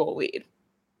 2-goal lead.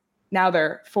 Now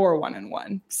they're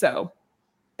 4-1-1. So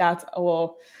that's a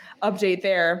little update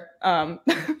there.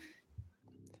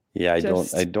 Yeah,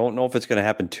 I don't know if it's going to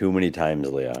happen too many times,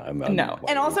 Leah. No.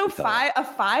 And also a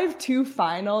 5-2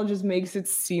 final just makes it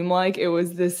seem like it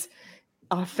was this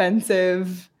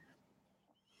offensive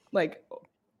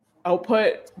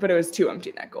output, but it was 2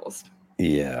 empty net goals.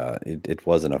 Yeah, it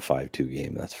wasn't a 5-2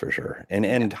 game, that's for sure.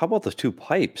 And how about those 2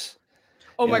 pipes?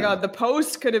 Oh my God, the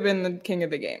post could have been the king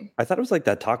of the game. I thought it was like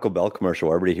that Taco Bell commercial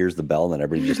where everybody hears the bell and then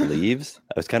everybody just leaves.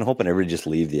 I was kind of hoping everybody just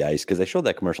leave the ice because they showed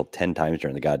that commercial 10 times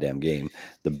during the goddamn game.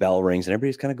 The bell rings and everybody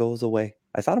just kind of goes away.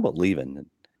 I thought about leaving.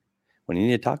 When you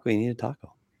need a taco, you need a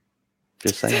taco.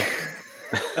 Just saying.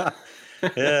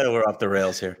 Yeah, we're off the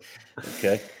rails here.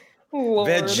 Okay.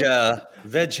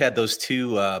 Veg had those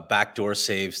 2 backdoor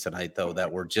saves tonight, though,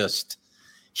 that were just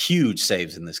huge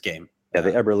saves in this game. Yeah,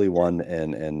 the Eberle one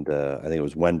and I think it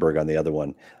was Wenberg on the other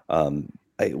one.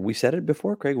 We said it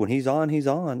before, Craig. When he's on, he's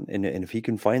on, and if he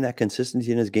can find that consistency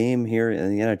in his game here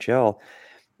in the NHL,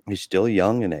 he's still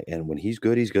young, and when he's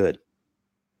good, he's good.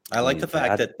 I like the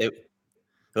fact that they.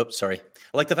 Oops, sorry.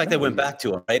 I like the fact they went back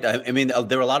to him. Right. I mean,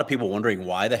 there were a lot of people wondering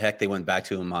why the heck they went back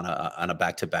to him on a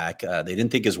back-to-back. They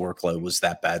didn't think his workload was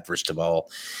that bad. First of all,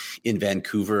 in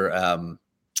Vancouver.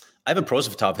 Ivan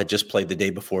Prosvetov had just played the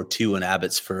day before too in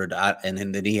Abbotsford, and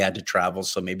then he had to travel.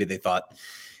 So maybe they thought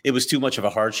it was too much of a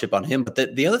hardship on him. But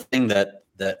the other thing that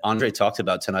Andre talked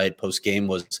about tonight post game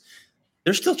was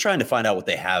they're still trying to find out what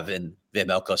they have in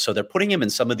Vejmelka. So they're putting him in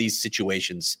some of these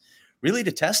situations really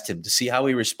to test him, to see how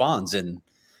he responds. And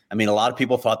I mean, a lot of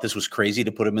people thought this was crazy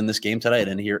to put him in this game tonight.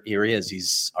 And here he is.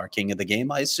 He's our king of the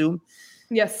game, I assume.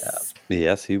 Yes.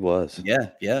 Yes, he was.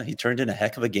 Yeah. He turned in a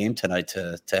heck of a game tonight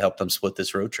to help them split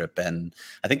this road trip. And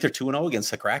I think they're 2-0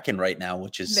 against the Kraken right now,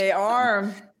 which is they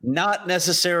are not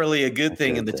necessarily a good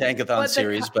thing in the Tankathon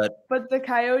series, but the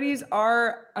Coyotes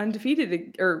are undefeated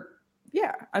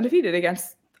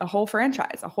against a whole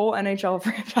franchise, a whole NHL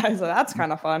franchise. So that's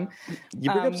kind of fun.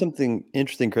 You bring up something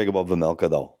interesting, Craig, about Vejmelka,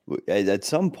 though. At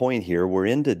some point here, we're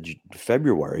into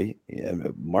February.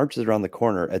 March is around the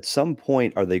corner. At some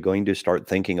point, are they going to start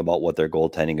thinking about what their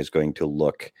goaltending is going to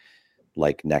look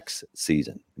like next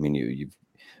season? I mean,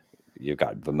 you've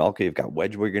got Vejmelka, you've got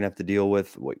Wedgwood you're going to have to deal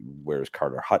with. Where does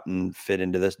Carter Hutton fit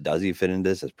into this? Does he fit into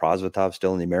this? Is Prosvetov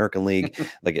still in the American League?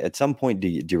 Like, at some point, do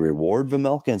you reward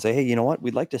Vejmelka and say, hey, you know what?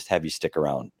 We'd like to have you stick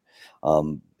around.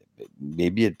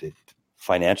 Maybe it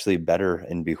financially better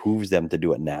and behooves them to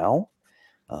do it now.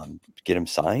 Get him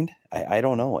signed. I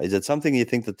don't know. Is it something you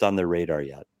think that's on their radar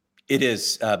yet? It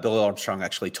is. Bill Armstrong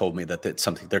actually told me that it's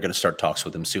something they're going to start talks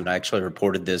with him soon. I actually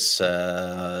reported this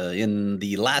in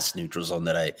the last neutral zone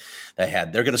that I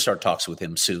had. They're going to start talks with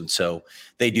him soon. So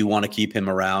they do want to keep him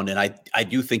around. And I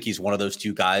do think he's one of those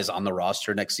 2 guys on the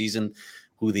roster next season.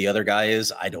 Who the other guy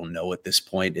is, I don't know at this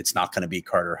point. It's not going to be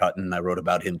Carter Hutton. I wrote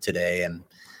about him today, and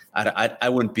I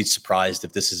wouldn't be surprised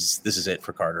if this is it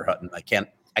for Carter Hutton. I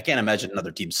can't imagine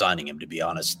another team signing him, to be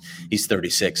honest. He's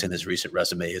 36 and his recent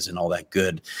resume isn't all that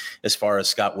good. As far as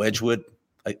Scott Wedgwood,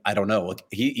 I don't know.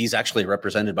 He's actually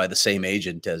represented by the same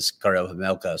agent as Karel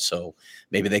Vejmelka, so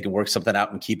maybe they can work something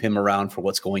out and keep him around for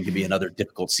what's going to be another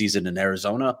difficult season in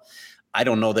Arizona. I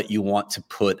don't know that you want to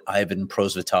put Ivan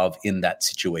Prosvetov in that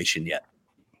situation yet.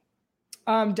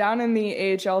 Down in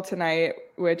the AHL tonight,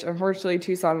 which unfortunately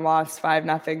Tucson lost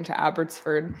 5-0 to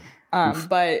Abbotsford.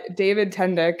 But David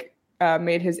Tendick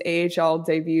made his AHL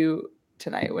debut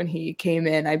tonight when he came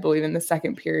in, I believe, in the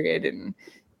second period in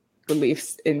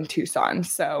relief in Tucson.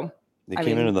 So they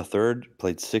came in the third,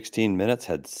 played 16 minutes,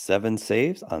 had 7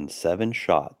 saves on 7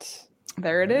 shots.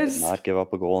 There it is. Did not give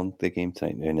up a goal in the game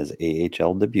tonight in his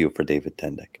AHL debut for David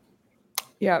Tendick.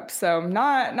 Yep. So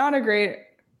not a great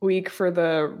week for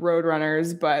the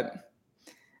Roadrunners, but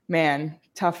man,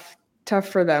 tough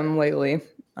for them lately,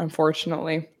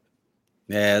 unfortunately.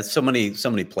 Yeah, so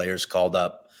many players called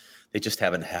up. They just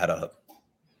haven't had a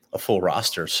full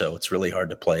roster, so it's really hard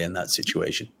to play in that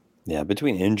situation. Yeah,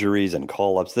 between injuries and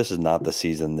call-ups, this is not the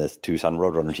season this Tucson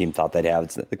Roadrunner team thought they'd have.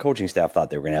 The coaching staff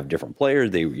thought they were going to have different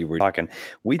players.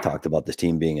 We talked about this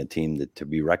team being a team to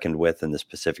be reckoned with in this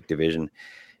Pacific Division.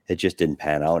 It just didn't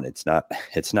pan out. It's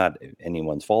not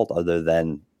anyone's fault other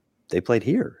than they played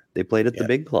here. They played at the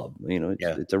big club.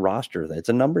 It's a roster. It's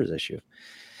a numbers issue.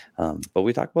 But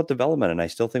we talked about development, and I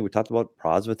still think we talked about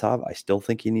Prosvetov. I still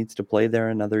think he needs to play there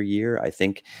another year. I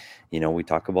think, we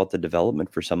talk about the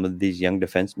development for some of these young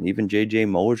defensemen, even JJ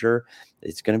Mosier.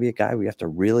 It's going to be a guy we have to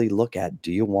really look at.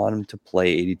 Do you want him to play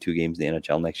 82 games in the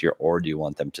NHL next year, or do you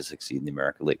want them to succeed in the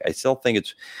American League? I still think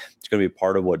it's going to be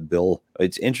part of what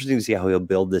it's interesting to see how he'll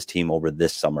build this team over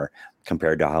this summer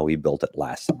compared to how he built it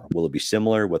last summer. Will it be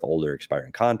similar with older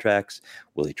expiring contracts?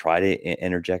 Will he try to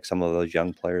interject some of those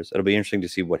young players? It'll be interesting to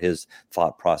see what his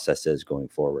thought process is going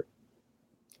forward.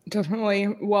 Definitely.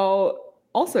 Well,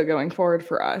 also going forward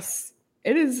for us,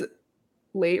 it is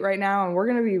late right now, and we're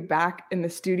going to be back in the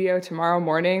studio tomorrow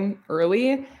morning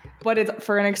early, but it's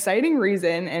for an exciting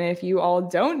reason. And if you all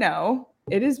don't know,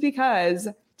 it is because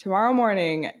tomorrow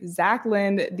morning, Zach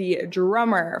Lind, the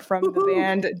drummer from the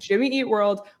band Jimmy Eat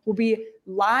World, will be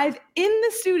live in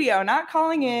the studio, not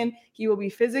calling in. He will be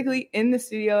physically in the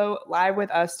studio live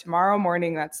with us tomorrow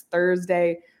morning. That's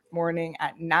Thursday morning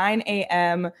at 9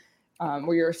 a.m.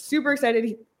 We are super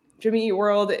excited. Jimmy Eat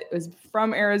World is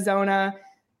from Arizona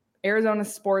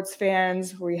sports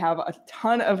fans. We have a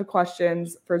ton of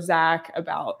questions for Zach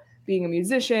about being a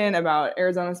musician, about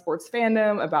Arizona sports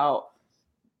fandom, about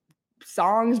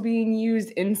songs being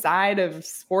used inside of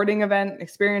sporting event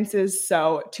experiences.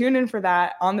 So tune in for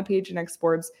that on the PHNX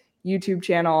Sports YouTube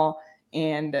channel.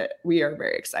 And we are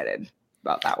very excited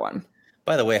about that one.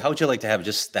 By the way, how would you like to have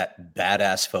just that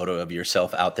badass photo of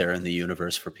yourself out there in the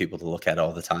universe for people to look at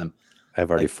all the time? I've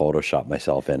already photoshopped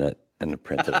myself in it and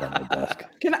printed it on my desk.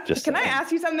 Can I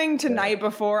ask you something tonight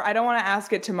before? I don't want to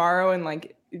ask it tomorrow and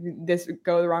this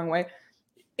go the wrong way.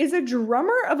 Is a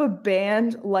drummer of a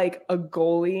band like a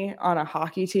goalie on a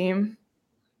hockey team?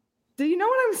 Do you know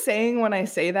what I'm saying when I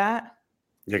say that?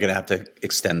 You're going to have to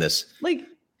extend this.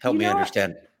 Help me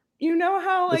understand. You know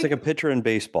how it's like a pitcher in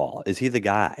baseball. Is he the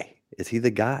guy?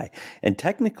 And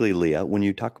technically, Leah, when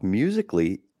you talk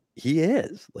musically, he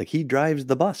is. He drives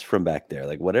the bus from back there.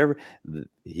 Whatever.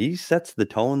 He sets the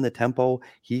tone, the tempo.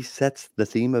 He sets the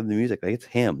theme of the music. It's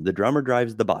him. The drummer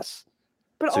drives the bus.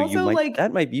 But so also,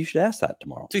 you should ask that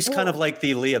tomorrow. So he's kind of like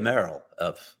the Leah Merrill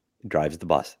of drives the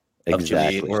bus.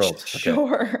 Exactly. Of World.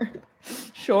 Okay.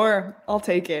 Sure. I'll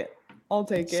take it.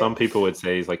 Some people would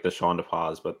say he's like the Sean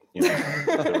DePaz, but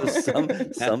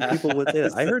some people would say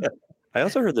that. I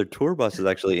also heard their tour bus is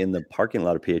actually in the parking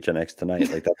lot of PHNX tonight.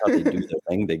 That's how they do their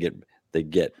thing. They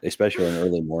get, especially in an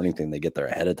early morning thing, they get there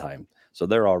ahead of time. So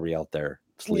they're already out there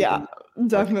sleeping. Yeah,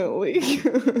 definitely.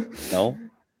 No?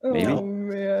 Maybe? Oh,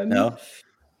 man. No?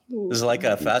 This is like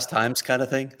a Fast Times kind of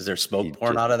thing? Is there smoke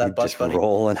pouring out of that bus, buddy?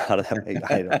 Rolling out of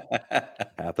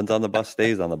that. Happens on the bus,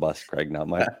 stays on the bus, Craig.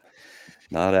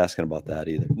 Not asking about that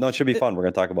either. No, it should be fun. We're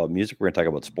going to talk about music. We're going to talk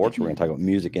about sports. We're going to talk about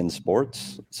music in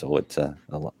sports. So it's a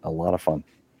lot of fun.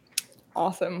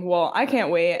 Awesome. Well, I can't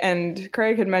wait. And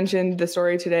Craig had mentioned the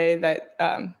story today that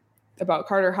about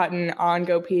Carter Hutton on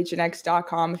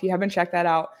gophnx.com. If you haven't checked that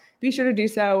out, be sure to do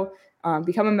so.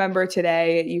 Become a member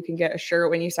today. You can get a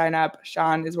shirt when you sign up.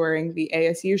 Sean is wearing the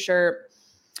ASU shirt.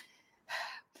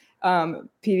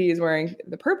 PD is wearing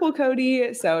the purple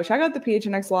Cody. So check out the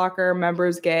PHNX locker.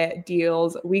 Members get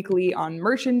deals weekly on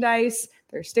merchandise.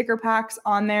 There's sticker packs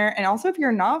on there. And also, if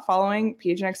you're not following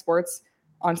PHNX Sports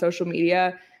on social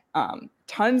media,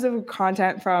 tons of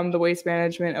content from the Waste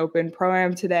Management Open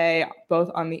Pro-Am today,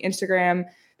 both on the Instagram,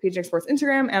 PHNX Sports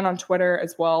Instagram, and on Twitter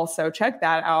as well. So check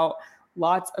that out.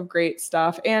 Lots of great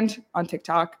stuff, and on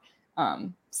TikTok.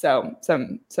 So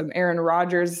some Aaron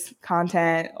Rodgers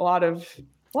content, a lot of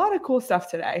cool stuff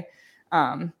today.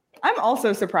 I'm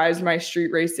also surprised my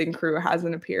street racing crew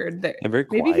hasn't appeared. They're very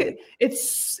quiet. Maybe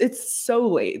it's so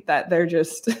late that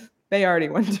they already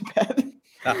went to bed.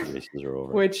 Races are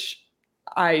over. Which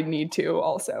I need to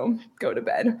also go to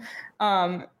bed.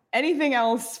 Anything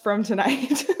else from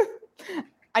tonight?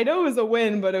 I know it was a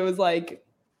win, but it was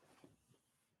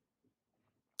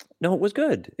no, it was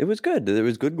good. There was good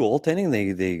goaltending.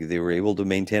 They were able to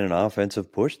maintain an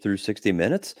offensive push through 60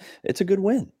 minutes. It's a good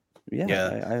win.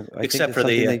 Yeah. I except for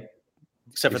the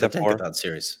Tankathon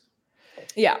series.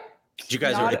 Yeah. Did you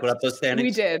guys already put up those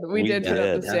standings? We did. We did put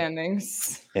up the Yeah.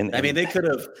 standings. And I mean, they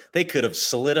could have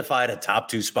solidified a top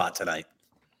 2 spot tonight.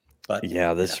 But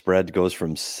yeah, the spread goes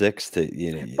from 6 to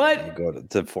you go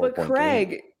to 4. But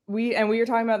Craig, we were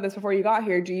talking about this before you got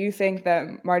here. Do you think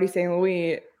that Marty St.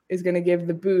 Louis is going to give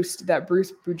the boost that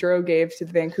Bruce Boudreau gave to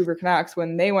the Vancouver Canucks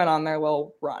when they went on their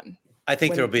little run? I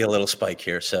think there'll be a little spike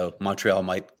here, so Montreal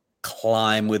might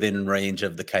climb within range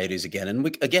of the Coyotes again. And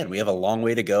we have a long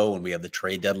way to go, and we have the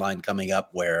trade deadline coming up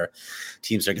where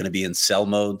teams are going to be in sell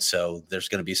mode. So there's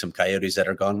going to be some Coyotes that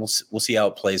are gone. We'll see how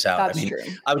it plays out. That's true.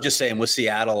 I was just saying with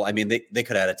Seattle, I mean, they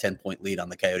could add a 10-point lead on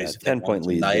the Coyotes. 10-point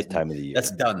lead this time of the year.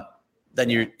 That's done. Then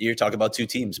you're talking about 2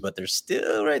 teams, but they're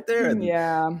still right there. And,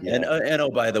 And oh,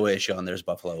 by the way, Sean, there's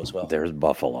Buffalo as well. There's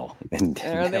Buffalo. And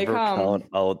there they never come. Count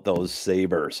out those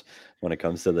Sabres when it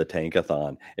comes to the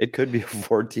Tankathon. It could be a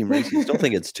 4-team race. I still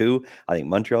think it's 2. I think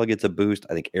Montreal gets a boost.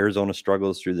 I think Arizona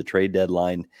struggles through the trade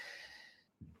deadline.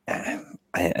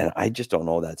 And I just don't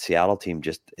know. That Seattle team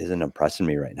just isn't impressing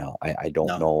me right now. I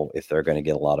don't know if they're going to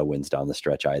get a lot of wins down the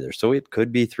stretch either. So it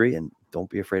could be 3, and don't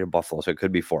be afraid of Buffalo. So it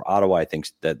could be 4. Ottawa, I think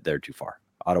that they're too far.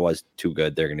 Ottawa's too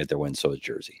good. They're going to get their wins. So is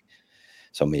Jersey.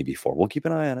 So maybe 4. We'll keep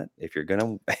an eye on it. If you're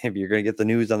gonna get the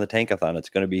news on the Tankathon, it's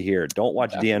going to be here. Don't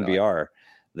watch DNVR.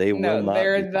 They will not.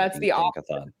 That's the opposite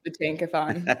of the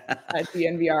Tankathon at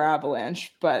DNVR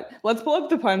Avalanche. But let's pull up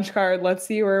the punch card. Let's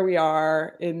see where we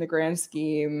are in the grand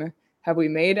scheme. Have we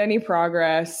made any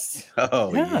progress?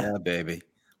 Oh yeah baby.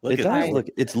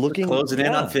 It's looking closing in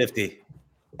on 50.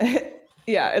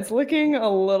 Yeah, it's looking a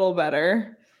little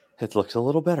better. It looks a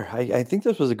little better. I think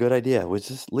this was a good idea. Was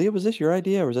this your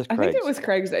idea or was this Craig's? I think it was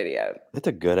Craig's idea. It's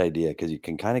a good idea because you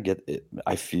can kind of get it.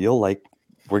 I feel like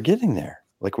we're getting there.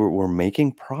 Like we're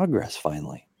making progress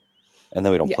finally. And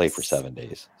then we don't play for 7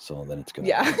 days. So then it's gonna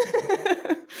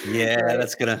Yeah, right.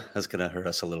 That's gonna hurt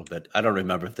us a little bit. I don't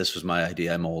remember if this was my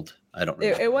idea. I'm old. I don't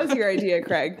remember. It was your idea,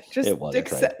 Craig. Just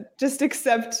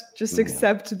accept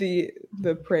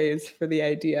the praise for the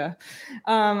idea.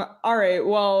 All right.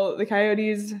 Well, the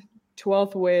Coyotes'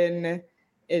 12th win.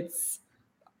 It's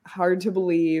hard to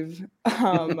believe.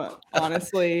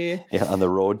 Honestly. Yeah, on the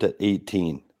road to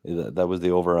 18. That was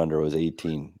the over/under. Was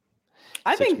 18.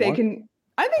 I think they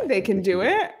can do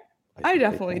it. I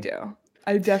definitely do.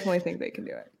 I definitely think they can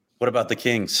do it. What about the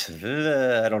Kings?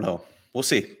 I don't know. We'll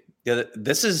see. Yeah,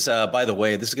 this is, by the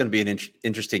way, this is going to be an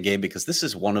interesting game because this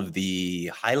is one of the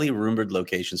highly rumored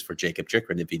locations for Jacob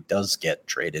Chychrun if he does get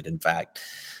traded. In fact,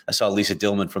 I saw Lisa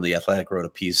Dillman from The Athletic wrote a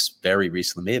piece very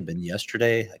recently, may have been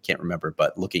yesterday. I can't remember,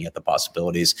 but looking at the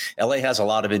possibilities. LA has a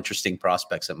lot of interesting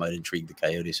prospects that might intrigue the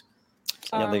Coyotes.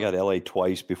 Yeah, they got LA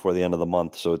twice before the end of the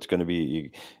month, so it's going to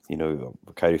be,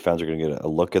 Coyote fans are going to get a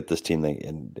look at this team.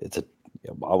 And it's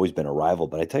always been a rival,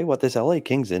 but I tell you what, this LA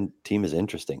Kings team is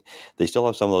interesting. They still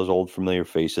have some of those old familiar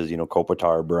faces,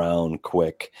 Kopitar, Brown,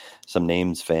 Quick, some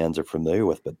names fans are familiar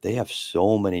with, but they have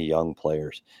so many young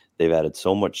players. They've added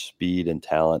so much speed and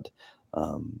talent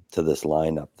to this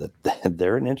lineup that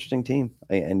they're an interesting team.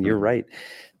 And you're right.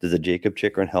 Does a Jacob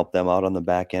Chychrun help them out on the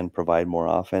back end, provide more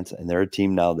offense? And they're a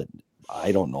team now that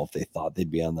I don't know if they thought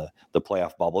they'd be on the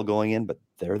playoff bubble going in, but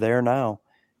they're there now.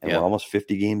 And we're almost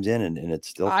 50 games in, and it's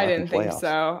still I didn't think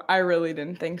so. I really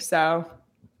didn't think so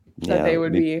that they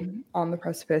would be on the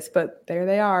precipice, but there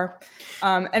they are.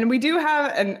 And we do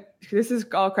have, and this is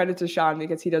all credit to Sean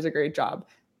because he does a great job,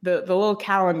 the little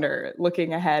calendar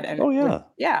looking ahead. And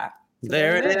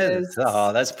there it is.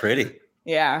 Oh, that's pretty.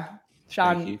 Yeah.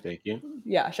 Sean. Thank you.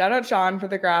 Yeah. Shout out Sean for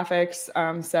the graphics.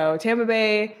 So Tampa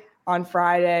Bay on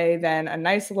Friday, then a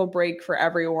nice little break for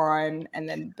everyone, and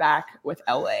then back with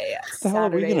LA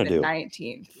Saturday the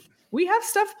 19th. We have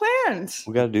stuff planned.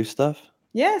 We got to do stuff?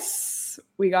 Yes.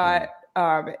 We got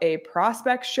a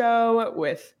prospect show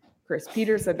with Chris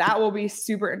Peters, so that will be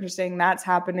super interesting. That's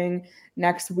happening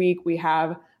next week. We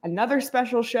have another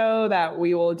special show that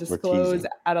we will disclose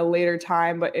at a later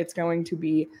time, but it's going to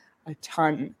be a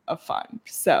ton of fun.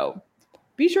 So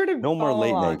be sure to no more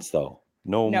late nights, though.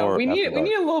 No more. We need a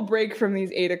little break from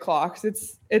these 8 o'clocks.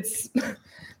 It's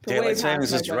daylight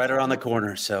savings is right around the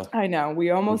corner. So I know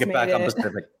we almost get made back it. on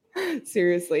Pacific.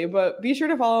 Seriously, but be sure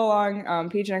to follow along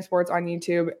PHNX Sports on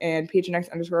YouTube and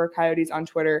PHNX_Coyotes on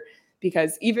Twitter,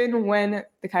 because even when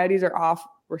the Coyotes are off,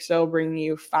 we're still bringing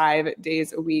you 5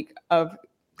 days a week of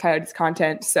Coyotes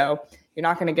content. So you're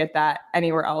not going to get that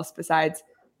anywhere else besides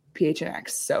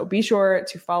PHNX. So be sure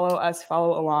to follow us,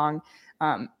 follow along.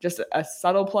 Just a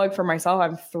subtle plug for myself.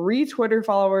 I'm 3 Twitter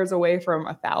followers away from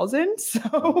 1,000.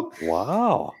 So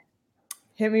wow.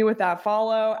 Hit me with that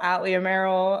follow at Leah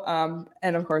Merrill.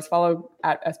 And of course, follow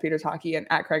at S. Peters Hockey and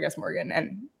at Craig S. Morgan.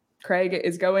 And Craig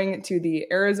is going to the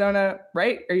Arizona,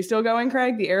 right? Are you still going,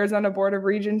 Craig? The Arizona Board of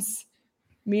Regents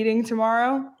meeting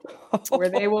tomorrow, where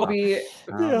they will be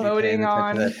voting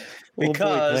on.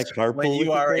 Because when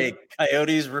you are a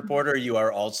Coyotes reporter, you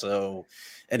are also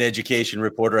an education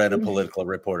reporter and a political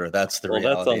reporter. That's the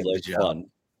reality of the job. Fun.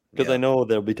 Because I know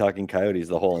they'll be talking Coyotes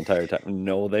the whole entire time.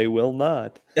 No, they will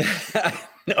not.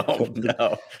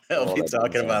 No. They'll be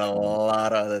talking about a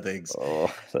lot of other things.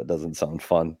 Oh, that doesn't sound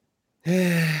fun.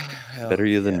 Better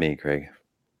you than me, Craig.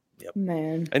 Yep.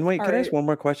 Man. And wait, can I ask one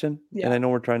more question? Yeah. And I know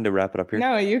we're trying to wrap it up here.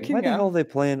 No, you can Why go. the hell are they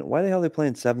playing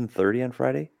 7:30 on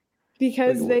Friday?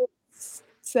 Because they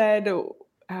said,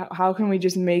 how can we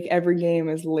just make every game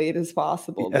as late as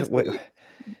possible this week?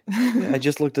 I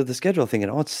just looked at the schedule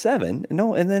thinking, it's 7.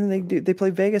 No, and then they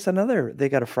play Vegas they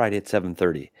got a Friday at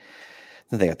 7:30.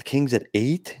 Then they got the Kings at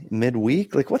 8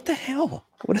 midweek. Like, what the hell?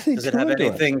 What are they doing? Does it have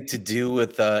anything to do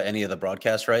with any of the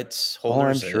broadcast rights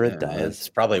holders? I'm sure it does. It's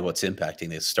probably what's impacting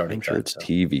the starting. I'm sure it's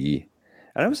TV.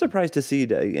 And I was surprised to see,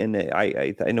 and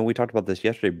I know we talked about this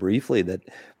yesterday briefly, that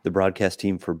the broadcast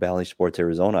team for Bally Sports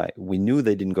Arizona, we knew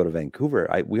they didn't go to Vancouver.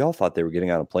 We all thought they were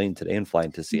getting on a plane today and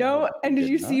flying to Seattle. No, and did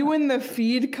you see when the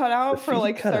feed cut out for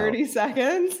like 30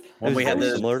 seconds? When we had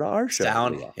the similar to our show.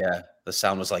 Sound, the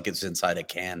sound was like it's inside a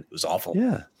can. It was awful.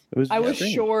 Yeah. I was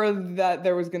sure that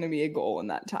there was going to be a goal in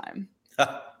that time.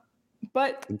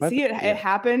 But see, it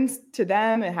happens to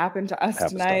them. It happened to us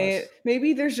tonight.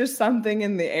 Maybe there's just something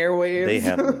in the airwaves. They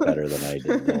handled it better than I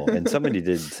did, though. And somebody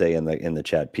did say in the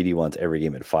chat, PD wants every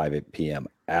game at 5 p.m.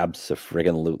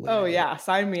 Abso-friggin-lutely. Oh, yeah.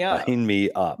 Sign me up. Sign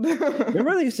me up.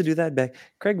 Remember they used to do that back?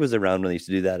 Craig was around when they used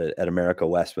to do that at America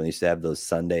West, when they used to have those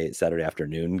Saturday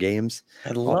afternoon games. I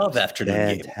love afternoon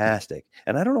games. Fantastic.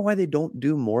 And I don't know why they don't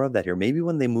do more of that here. Maybe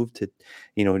when they move to,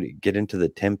 get into the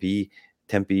Tempe,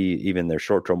 even their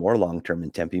short-term or long-term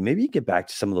in Tempe, maybe you get back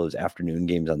to some of those afternoon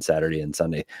games on Saturday and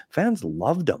Sunday. Fans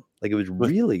loved them. Like, it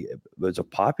was a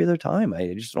popular time.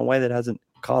 I just don't know why that hasn't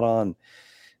caught on.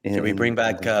 Can we bring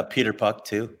back Peter Puck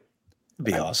too? It'd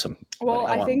be awesome. Well,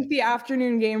 I think the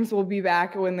afternoon games will be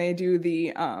back when they do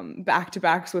the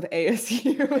back-to-backs with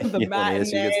ASU. The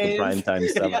matinees. ASU gets the prime time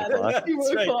 7 o'clock.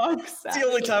 That's it's the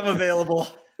only time available.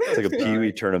 It's like a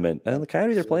Pee-wee tournament. And the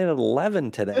Coyotes are playing at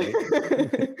 11 today.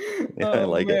 I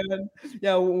like it.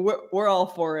 Yeah, we're all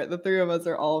for it. The three of us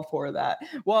are all for that.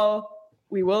 Well,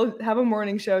 we will have a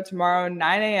morning show tomorrow,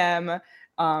 9 a.m.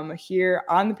 Here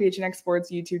on the PHNX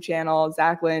Sports YouTube channel.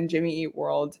 Zach Lynn, Jimmy Eat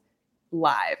World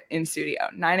live in studio,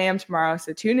 9 a.m. tomorrow.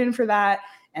 So tune in for that.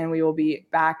 And we will be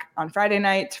back on Friday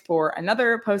night for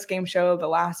another post-game show, the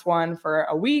last one for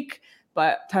a week,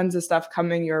 but tons of stuff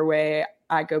coming your way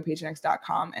at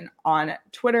gophnx.com and on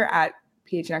Twitter at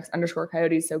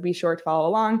PHNX_Coyotes. So be sure to follow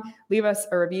along, leave us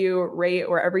a review, rate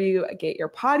wherever you get your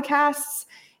podcasts.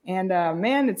 And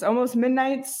man, it's almost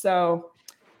midnight. So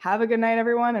have a good night,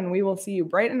 everyone. And we will see you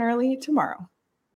bright and early tomorrow.